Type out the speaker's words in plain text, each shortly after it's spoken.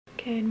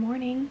Good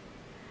morning.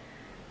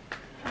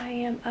 I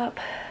am up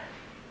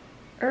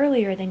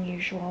earlier than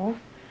usual.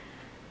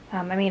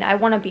 I mean, I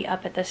want to be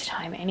up at this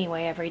time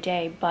anyway every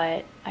day,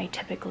 but I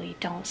typically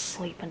don't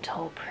sleep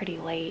until pretty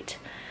late.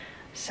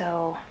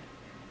 So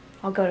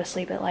I'll go to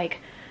sleep at like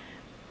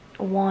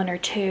 1 or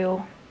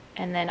 2,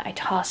 and then I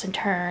toss and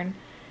turn,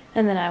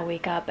 and then I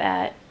wake up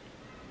at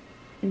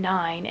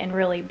 9 and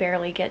really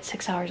barely get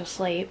 6 hours of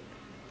sleep.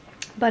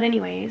 But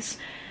anyways,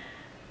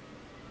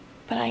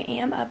 I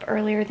am up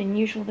earlier than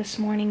usual this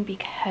morning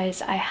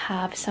because I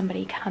have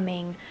somebody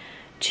coming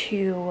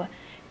to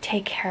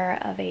take care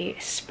of a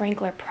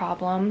sprinkler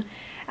problem.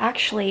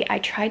 Actually, I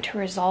tried to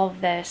resolve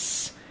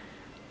this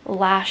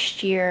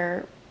last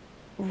year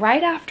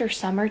right after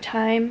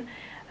summertime,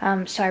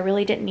 so I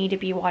really didn't need to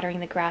be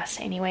watering the grass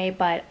anyway,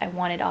 but I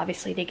wanted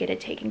obviously to get it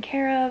taken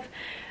care of.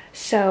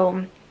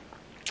 So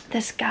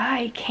this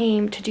guy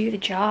came to do the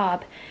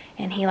job,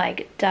 and he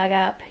like dug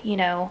up, you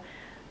know,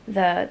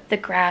 the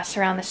grass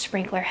around the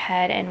sprinkler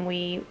head, and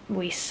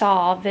we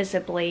saw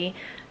visibly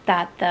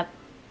that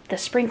the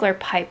sprinkler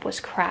pipe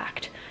was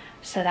cracked.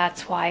 So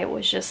that's why it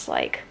was just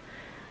like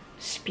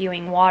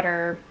spewing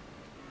water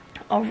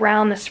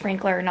around the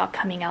sprinkler, not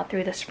coming out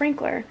through the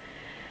sprinkler.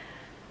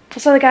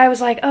 So the guy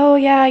was like, oh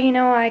yeah, you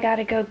know, I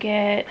gotta go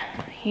get,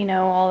 you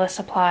know, all the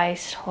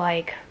supplies to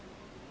like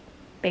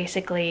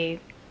basically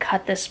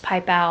cut this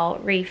pipe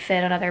out,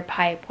 refit another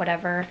pipe,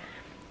 whatever.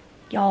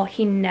 Y'all,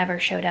 he never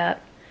showed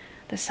up.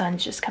 The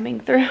sun's just coming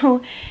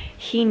through.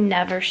 He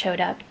never showed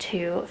up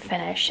to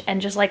finish,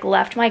 and just like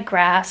left my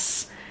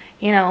grass,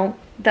 you know,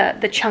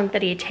 the chunk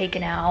that he had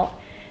taken out.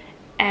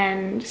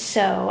 And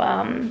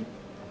so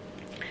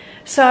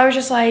so I was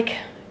just like,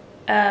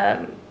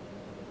 oh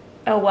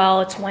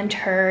well, it's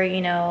winter, you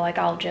know, like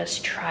I'll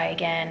just try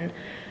again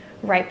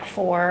right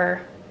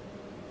before,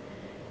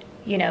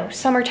 you know,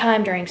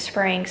 summertime, during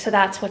spring. So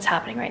that's what's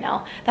happening right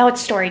now. That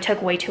story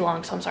took way too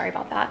long, so I'm sorry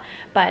about that.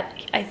 But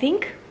I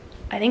think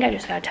I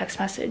just got a text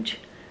message.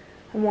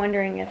 I'm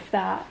wondering if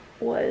that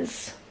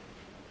was...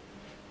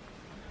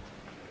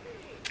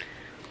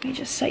 Let me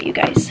just set you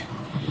guys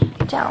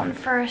down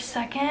for a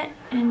second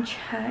and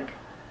check.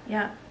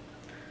 Yeah.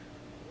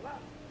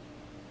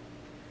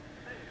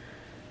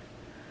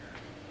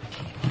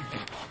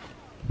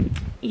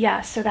 Yeah,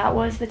 so that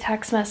was the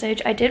text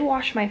message. I did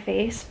wash my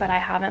face, but I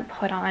haven't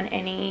put on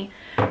any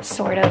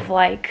sort of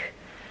like,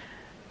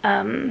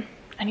 I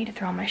need to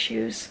throw on my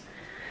shoes.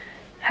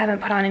 I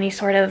haven't put on any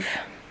sort of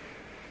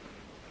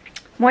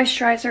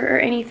moisturizer or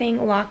anything.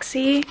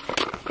 Loxie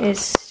is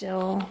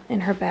still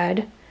in her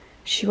bed.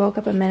 She woke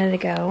up a minute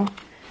ago,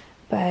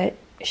 but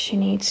she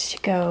needs to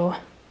go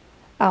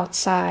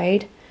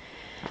outside,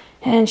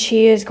 and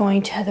she is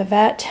going to the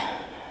vet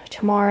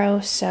tomorrow,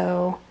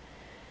 so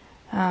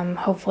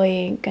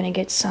hopefully gonna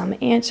get some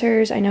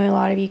answers. I know a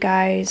lot of you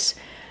guys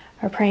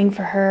are praying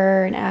for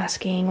her and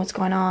asking what's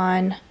going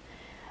on.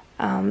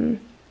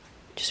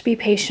 Just be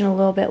patient a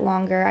little bit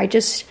longer. I'm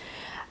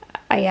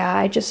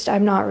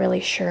not really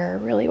sure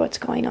really what's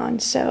going on.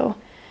 So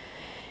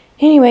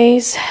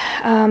anyways,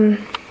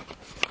 I'm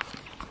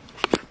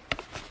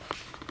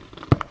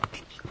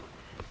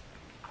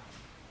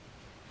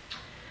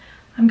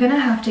gonna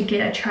have to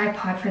get a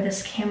tripod for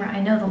this camera.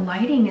 I know the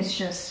lighting is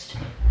just,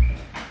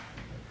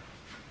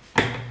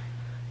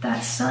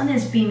 that sun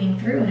is beaming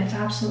through and it's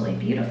absolutely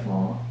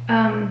beautiful.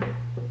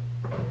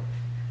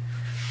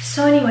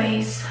 So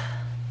anyways,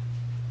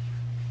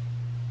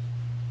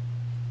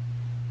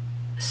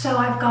 so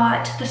I've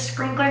got the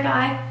sprinkler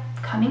guy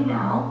coming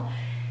now,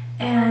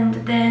 and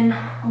then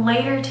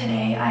later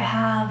today I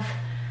have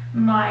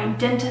my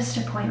dentist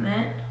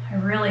appointment. I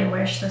really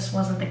wish this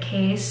wasn't the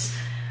case.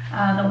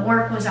 The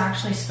work was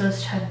actually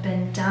supposed to have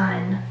been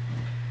done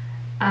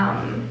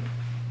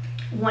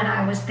when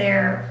I was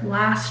there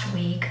last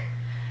week,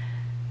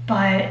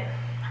 but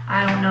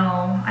I don't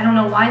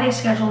know why they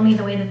scheduled me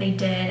the way that they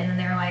did, and then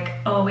they're like,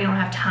 oh, we don't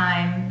have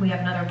time, we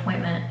have another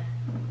appointment.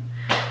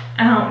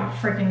 I don't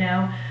freaking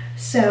know.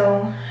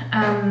 So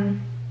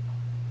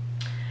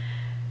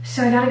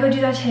so I gotta go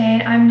do that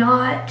today.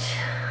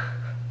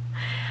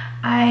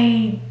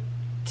 I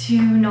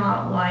do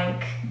not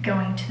like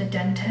going to the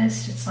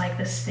dentist. It's like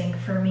this thing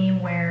for me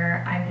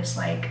where I'm just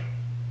like,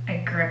 I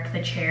grip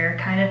the chair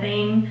kind of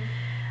thing.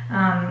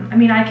 I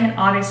mean, I can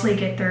obviously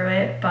get through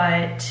it,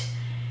 but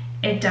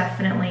it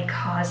definitely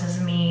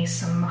causes me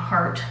some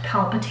heart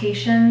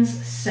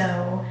palpitations.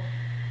 So,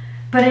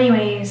 but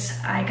anyways,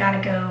 I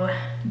gotta go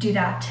do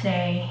that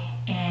today,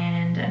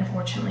 and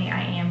unfortunately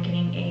I am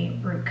getting a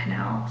root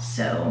canal.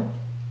 So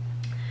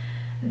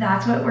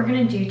that's what we're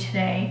gonna do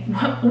today.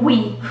 That's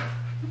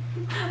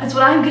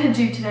what I'm gonna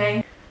do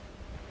today.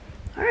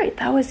 All right,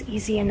 that was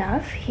easy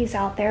enough. He's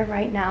out there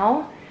right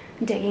now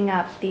digging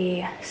up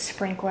the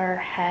sprinkler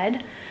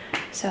head.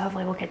 So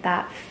hopefully we'll get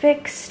that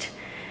fixed.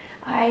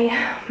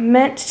 I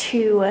meant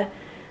to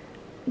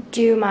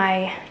do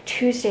my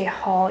Tuesday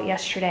haul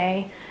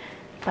yesterday,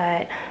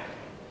 but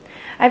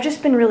I've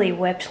just been really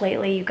whipped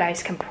lately. You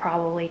guys can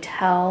probably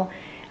tell.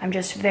 I'm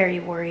just very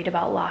worried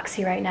about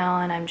Loxie right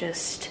now, and I'm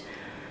just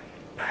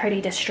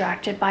pretty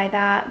distracted by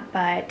that,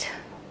 but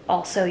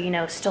also, you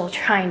know, still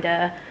trying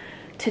to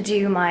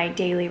do my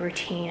daily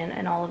routine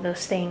and all of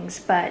those things.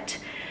 But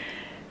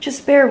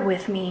just bear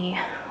with me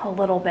a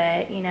little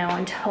bit, you know,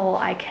 until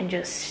I can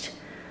just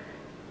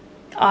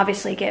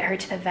obviously get her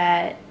to the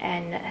vet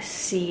and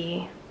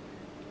see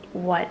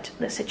what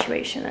the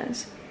situation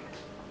is.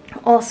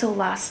 Also,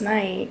 last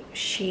night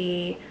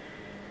she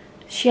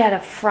had a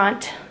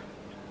front,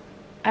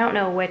 I don't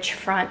know which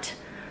front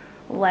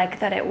leg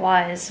that it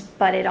was,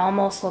 but it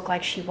almost looked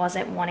like she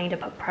wasn't wanting to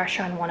put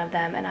pressure on one of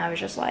them, and I was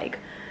just like,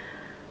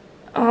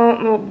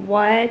 oh,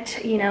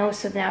 what, you know?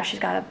 So now she's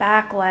got a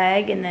back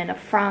leg and then a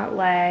front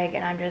leg,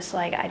 and I'm just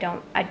like, I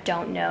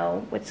don't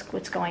know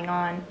what's going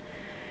on.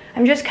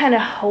 I'm just kind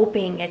of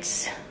hoping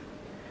it's,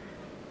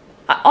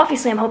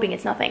 obviously I'm hoping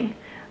it's nothing,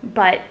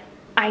 but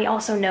I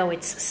also know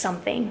it's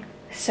something.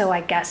 So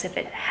I guess if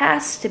it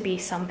has to be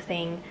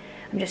something,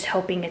 I'm just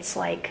hoping it's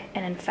like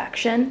an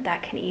infection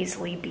that can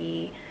easily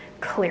be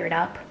cleared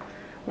up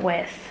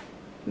with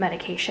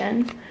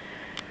medication.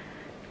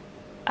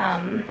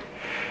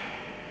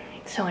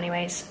 So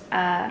anyways,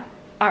 all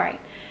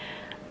right.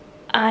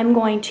 I'm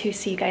going to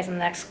see you guys in the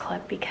next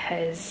clip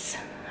because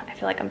I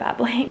feel like I'm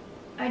babbling.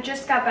 I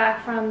just got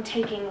back from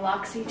taking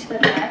Loxie to the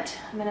vet.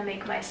 I'm gonna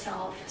make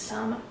myself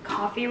some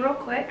coffee real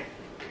quick.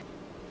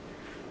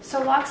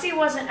 So Loxie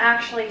wasn't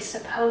actually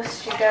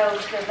supposed to go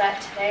to the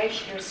vet today.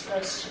 She was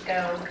supposed to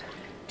go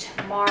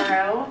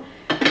tomorrow,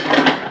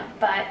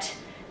 but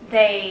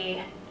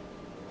they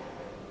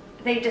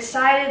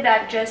decided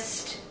that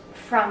just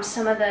from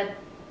some of the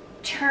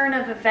turn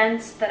of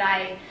events that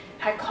I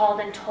had called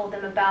and told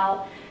them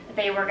about,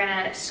 they were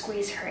gonna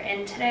squeeze her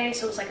in today.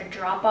 So it was like a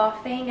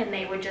drop-off thing, and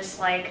they would just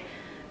like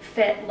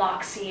fit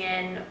Loxie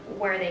in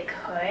where they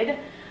could.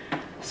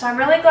 So I'm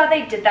really glad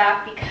they did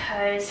that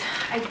because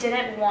I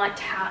didn't want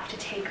to have to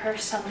take her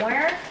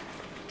somewhere,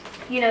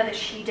 you know, that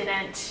she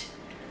didn't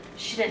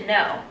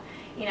know.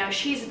 You know,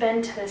 she's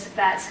been to this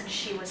vet since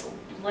she was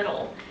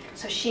little.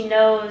 So she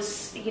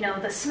knows, you know,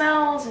 the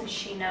smells, and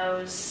she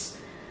knows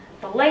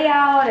the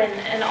layout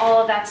and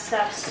all of that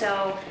stuff.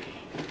 So,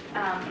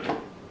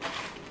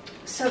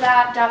 so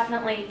that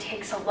definitely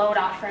takes a load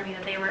off for me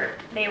that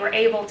they were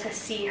able to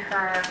see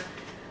her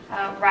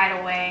right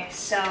away.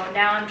 So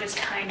now I'm just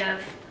kind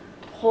of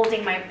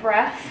holding my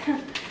breath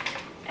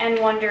and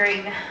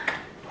wondering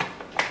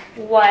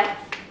what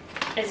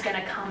is going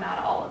to come out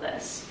of all of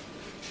this.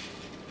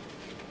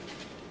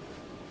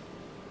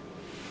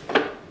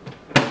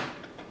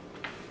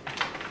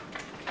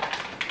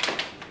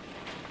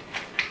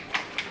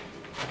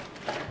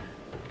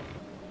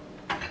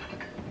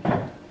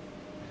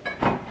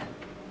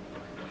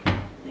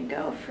 I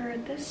go for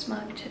this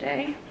mug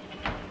today.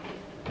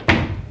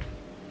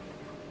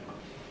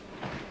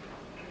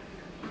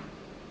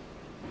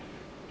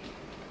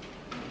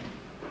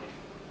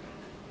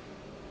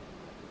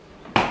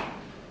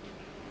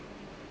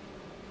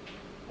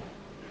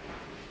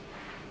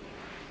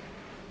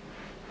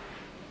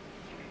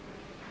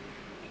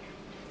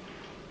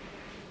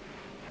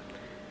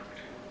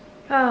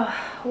 Oh,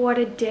 what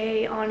a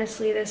day,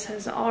 honestly, this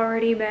has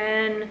already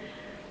been.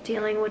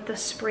 Dealing with the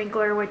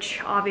sprinkler,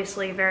 which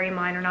obviously very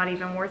minor, not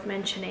even worth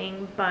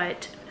mentioning,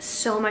 but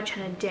so much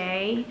in a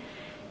day,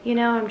 you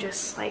know, I'm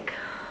just like,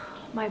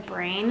 my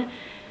brain.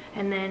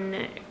 And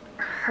then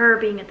her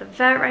being at the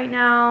vet right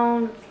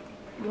now,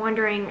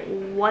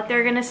 wondering what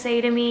they're gonna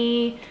say to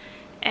me,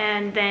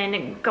 and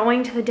then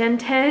going to the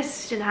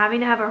dentist and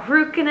having to have a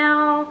root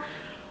canal.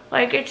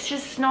 Like, it's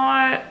just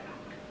not,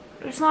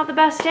 it's not the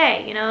best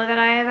day, you know, that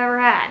I have ever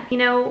had. You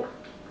know,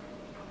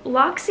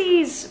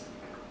 Loxie's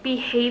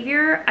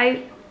behavior,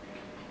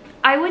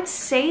 I would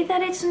say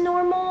that it's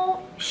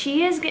normal.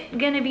 She is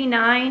gonna be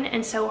 9,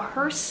 and so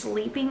her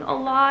sleeping a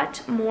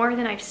lot more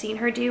than I've seen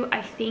her do,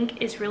 I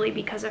think, is really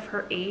because of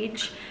her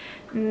age.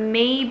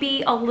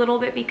 Maybe a little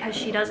bit because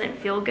she doesn't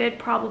feel good,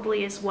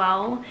 probably as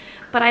well.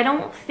 But I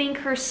don't think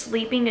her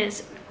sleeping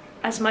is,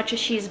 as much as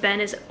she's been,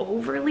 is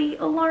overly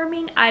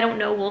alarming. I don't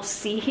know, we'll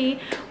see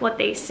what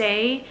they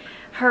say.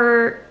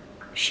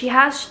 She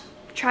has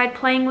tried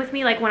playing with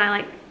me, like when I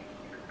like,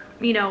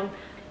 you know,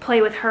 play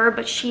with her,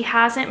 but she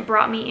hasn't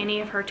brought me any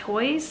of her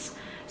toys.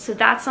 So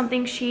that's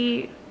something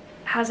she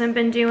hasn't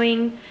been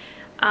doing.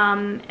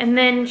 And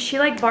then she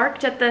like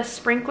barked at the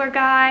sprinkler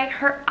guy.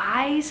 Her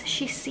eyes,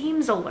 she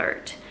seems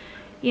alert.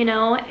 You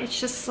know, it's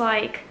just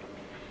like,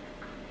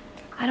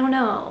 I don't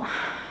know.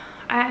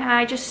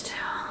 I just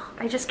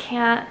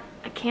can't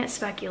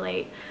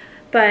speculate.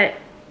 But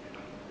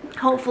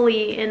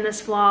hopefully in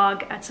this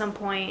vlog at some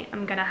point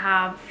I'm gonna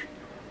have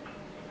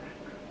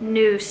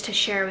news to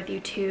share with you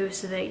too,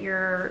 so that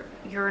you're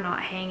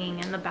not hanging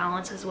in the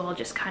balance as well,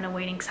 just kind of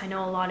waiting, because I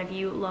know a lot of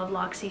you love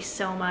Loxie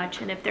so much.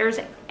 And if there's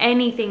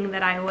anything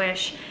that I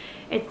wish,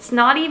 it's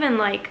not even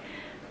like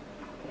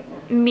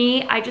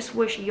me, I just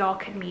wish y'all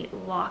could meet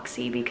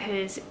Loxie,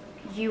 because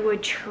you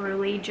would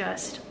truly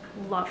just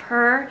love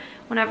her.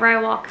 Whenever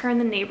I walk her in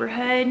the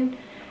neighborhood,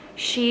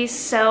 she's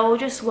so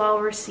just well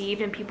received,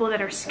 and people that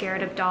are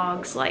scared of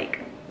dogs, like,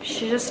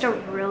 she's a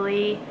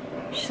really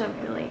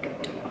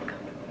good dog.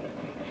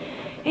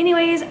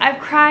 Anyways,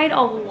 I've cried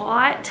a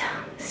lot,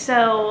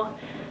 so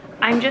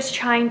I'm just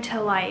trying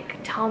to like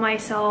tell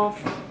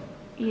myself,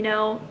 you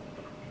know,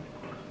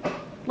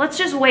 let's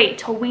just wait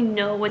till we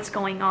know what's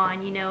going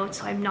on, you know,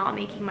 so I'm not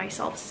making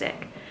myself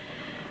sick.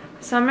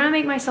 So I'm gonna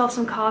make myself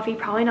some coffee.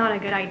 Probably not a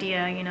good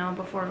idea, you know,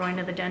 before going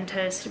to the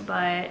dentist,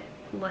 but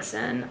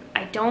listen,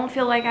 I don't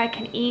feel like I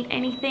can eat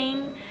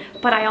anything,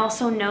 but I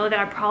also know that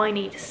I probably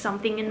need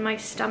something in my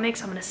stomach,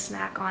 so I'm gonna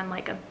snack on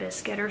like a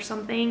biscuit or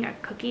something, a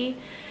cookie.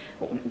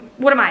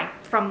 What am I,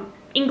 from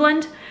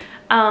England?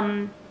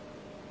 I'm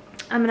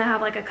gonna have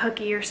like a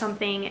cookie or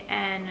something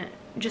and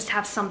just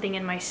have something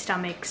in my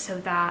stomach so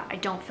that I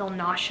don't feel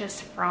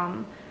nauseous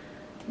from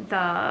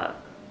the,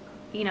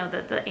 you know,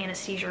 the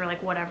anesthesia or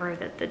like whatever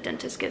that the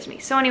dentist gives me.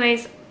 So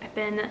anyways, I've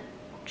been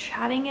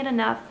chatting it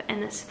enough,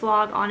 and this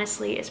vlog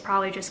honestly is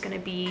probably just gonna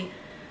be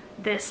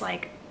this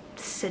like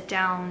sit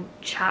down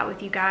chat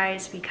with you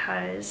guys,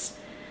 because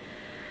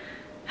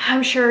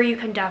I'm sure you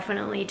can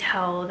definitely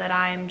tell that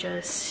I'm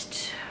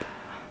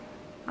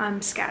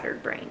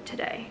scattered brain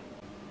today.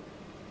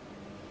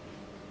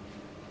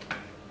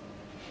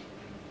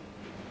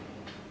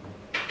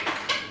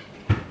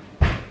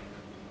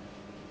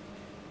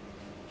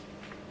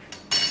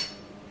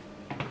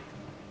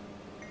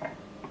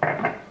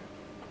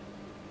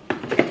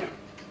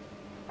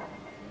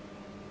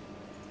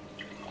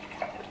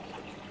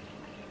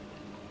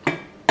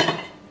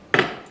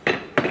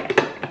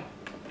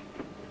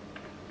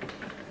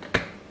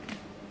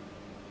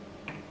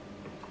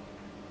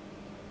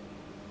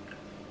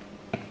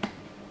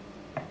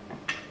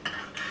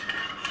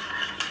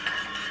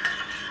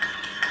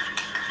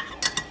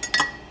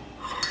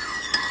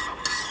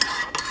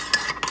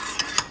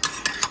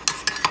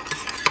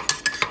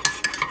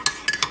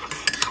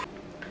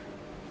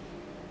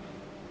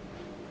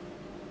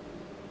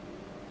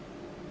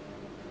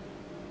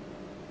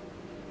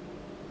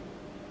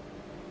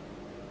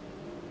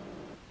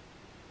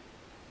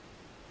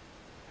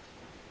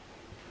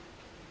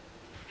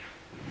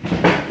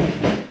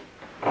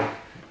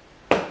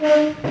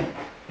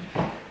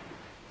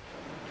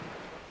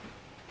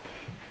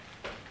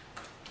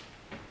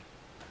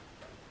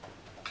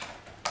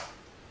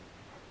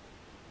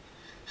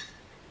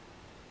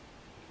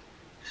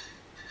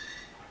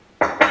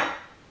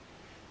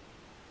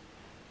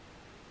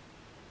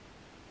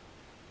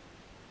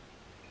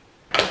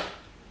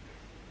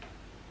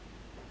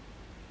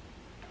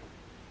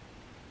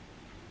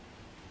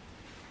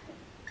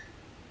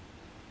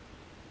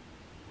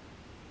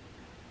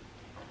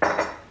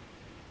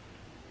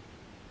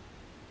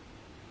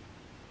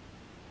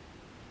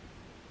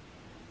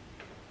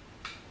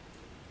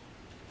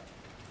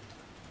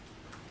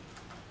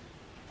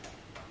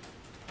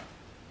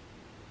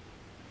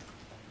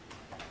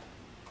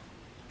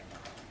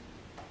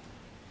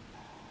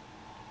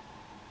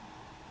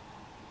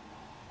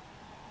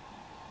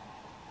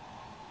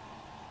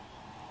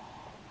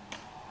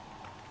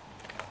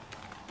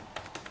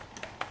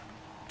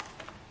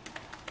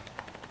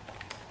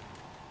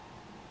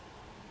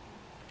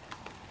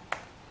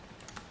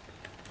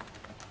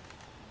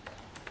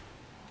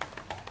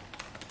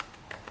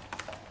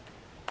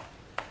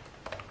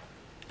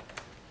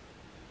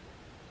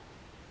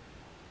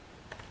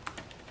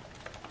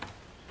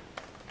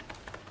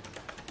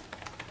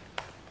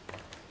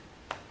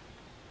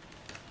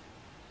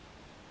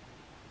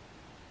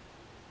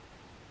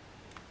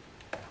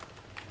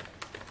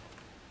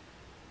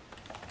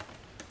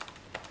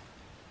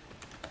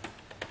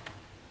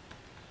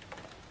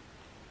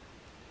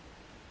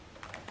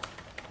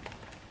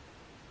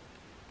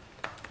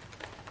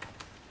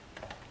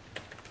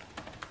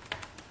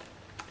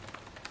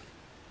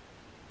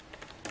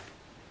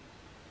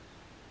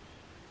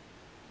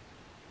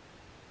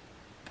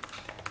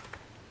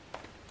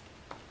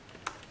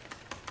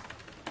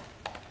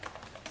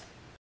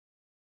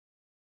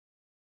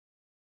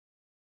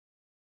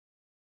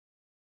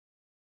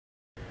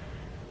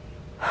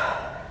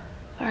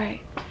 All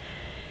right,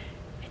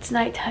 it's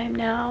nighttime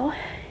now,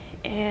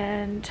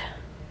 and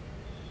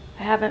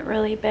I haven't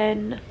really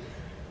been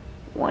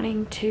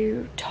wanting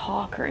to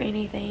talk or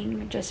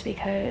anything just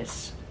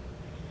because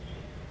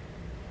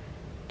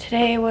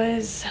today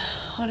was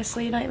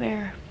honestly a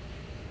nightmare.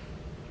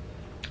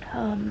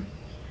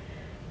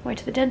 Went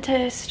to the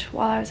dentist.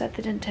 While I was at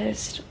the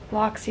dentist,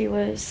 Loxy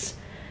was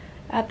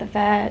at the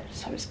vet,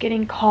 so I was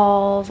getting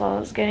calls, I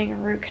was getting a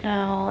root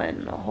canal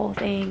and the whole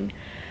thing,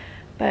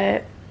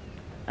 but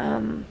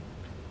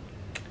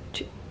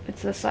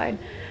it's this side.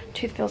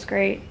 Tooth feels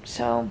great,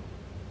 so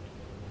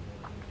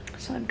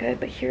I'm good.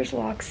 But here's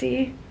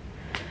Loxy.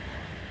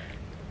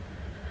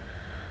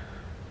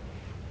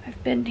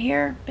 I've been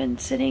here, been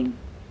sitting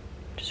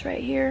just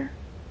right here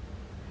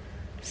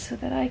so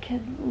that I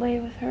can lay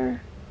with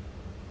her.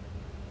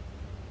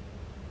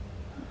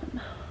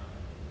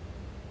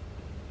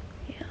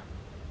 Yeah.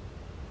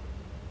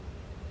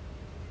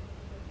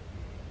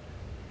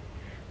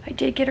 I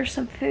did get her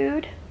some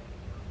food.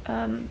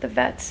 The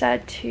vet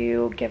said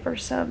to give her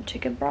some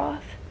chicken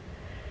broth,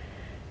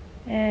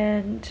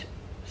 and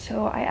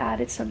so I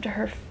added some to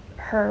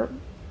her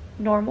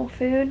normal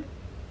food.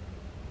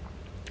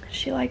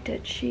 She liked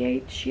it. She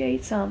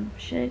ate some.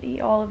 She didn't eat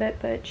all of it,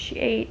 but she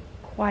ate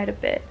quite a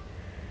bit.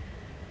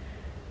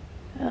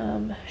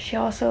 She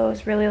also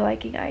is really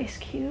liking ice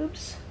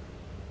cubes,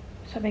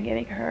 so I've been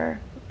giving her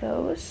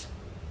those.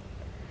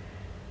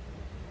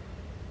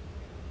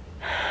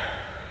 I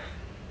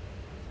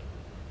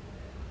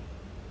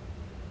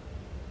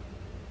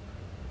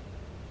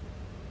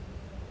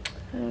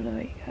don't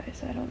know, you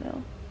guys, I don't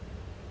know.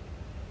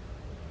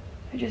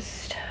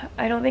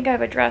 I don't think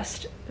I've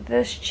addressed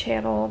this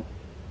channel.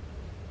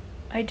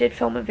 I did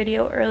film a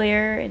video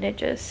earlier and it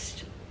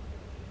just,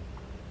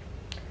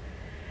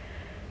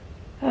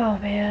 oh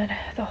man,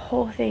 the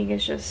whole thing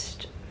is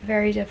just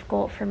very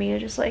difficult for me to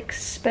just like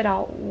spit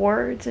out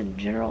words in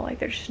general. Like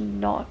they're just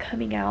not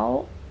coming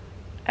out.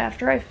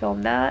 After I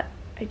filmed that,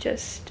 I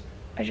just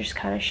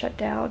kind of shut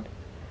down.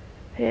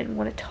 I didn't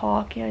want to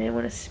talk, I didn't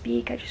want to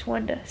speak. I just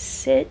wanted to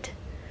sit,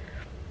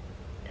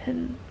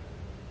 and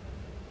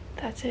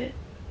that's it.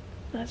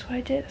 That's what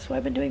I did. That's what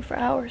I've been doing for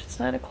hours. It's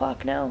 9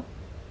 o'clock now.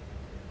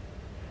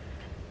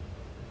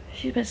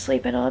 She's been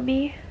sleeping on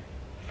me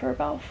for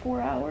about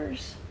 4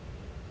 hours.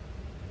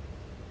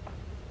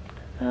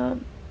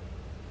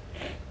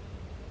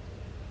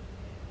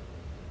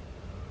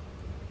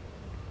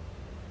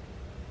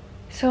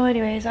 So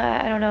anyways,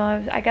 I don't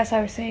know. I guess I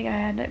was saying I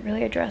hadn't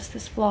really addressed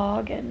this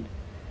vlog, and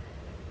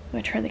I'm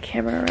gonna turn the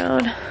camera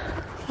around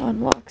on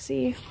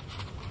Loxy.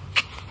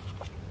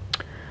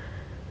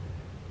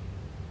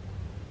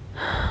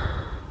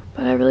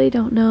 But I really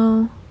don't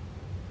know.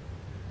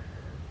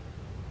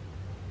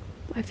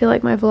 I feel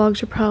like my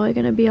vlogs are probably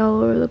gonna be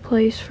all over the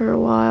place for a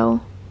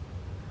while,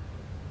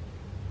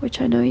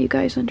 which I know you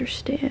guys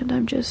understand. I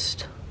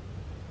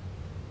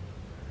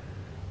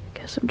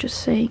guess I'm just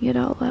saying it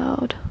out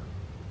loud.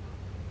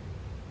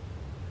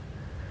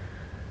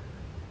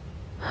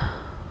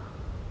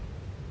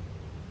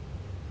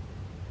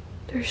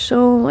 There's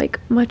so like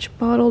much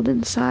bottled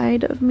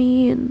inside of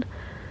me, and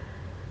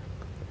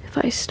if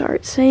I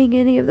start saying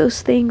any of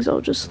those things, I'll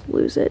just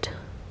lose it.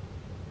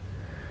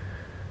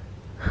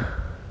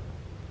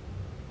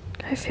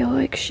 I feel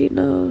like she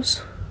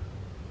knows,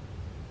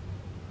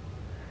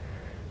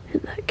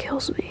 and that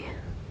kills me.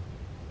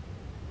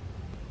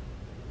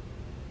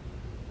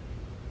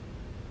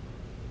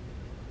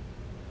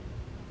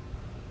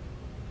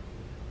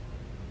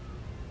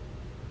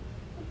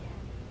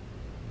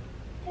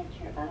 Touch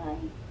your eye.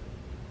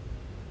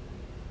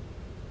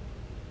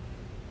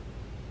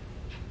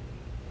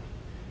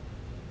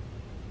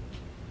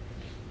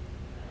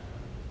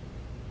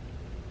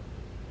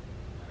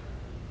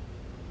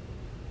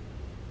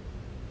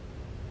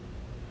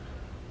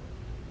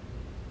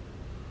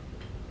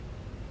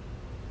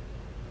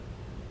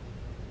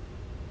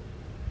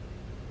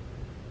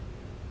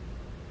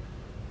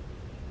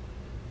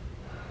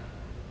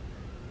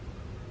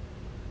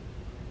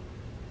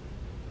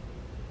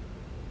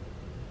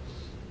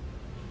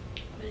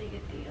 Let me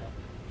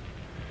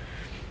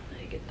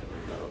get the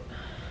remote.